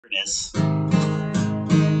darkness.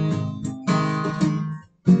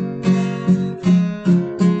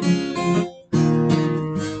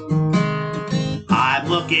 I'm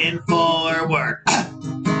looking forward.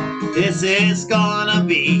 This is gonna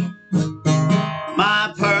be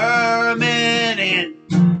my permanent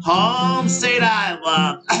home state I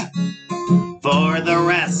love for the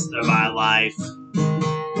rest of my life.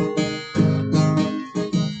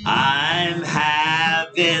 I'm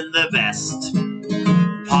having the best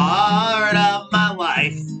part of my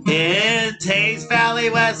life in Teays Valley,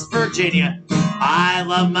 West Virginia. I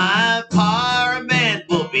love my apartment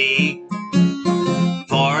will be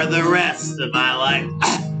for the rest of my life.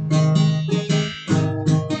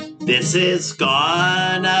 This is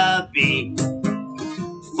gonna be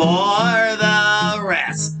for the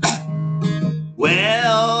rest.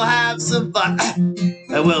 We'll have some fun.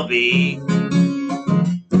 It will be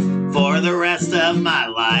for the rest of my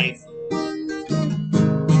life.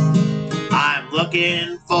 I'm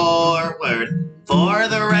looking forward for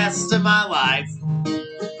the rest of my life.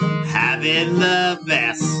 Having the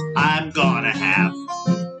best I'm gonna have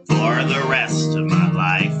for the rest of my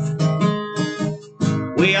life.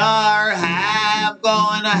 We are having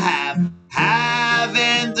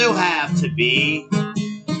to have to be.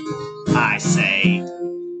 I say,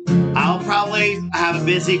 I'll probably have a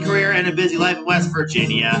busy career and a busy life in West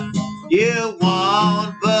Virginia. You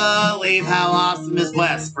won't believe how awesome is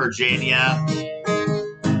West Virginia.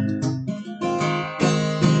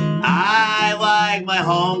 I like my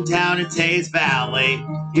hometown in Teays Valley.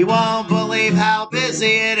 You won't believe how busy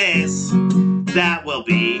it is. That will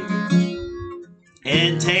be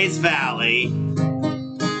in Teays Valley.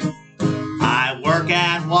 I work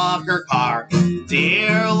at Walker Car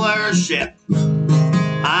Dealership.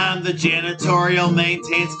 I'm the janitorial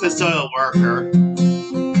maintenance custodial worker.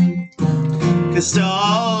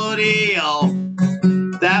 Custodial,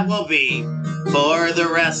 that will be for the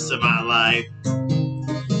rest of my life.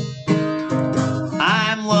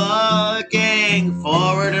 I'm looking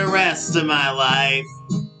forward to the rest of my life.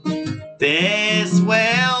 This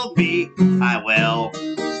will be,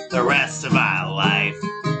 the rest of my life.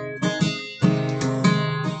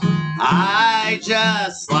 I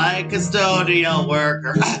just like custodial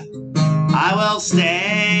worker. I will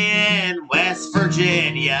stay in West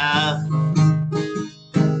Virginia.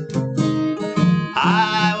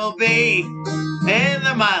 I will be in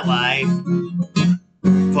my life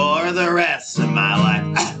for the rest of my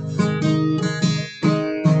life.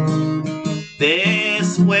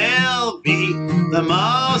 This will be the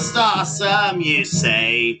most awesome, you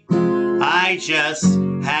say. I just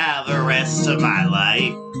have the rest of my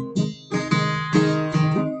life.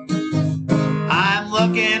 I'm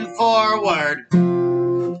looking forward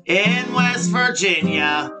in West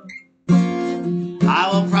Virginia. I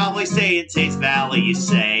will probably stay in Teays Valley, you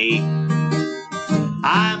say.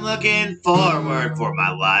 I'm looking forward for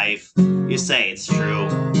my life. You say it's true.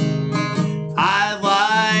 I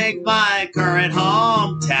like my current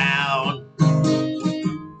hometown.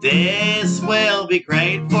 This will be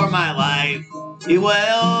great for my life. It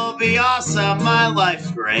will be awesome. My life's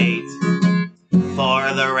great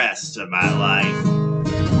for the rest of my life.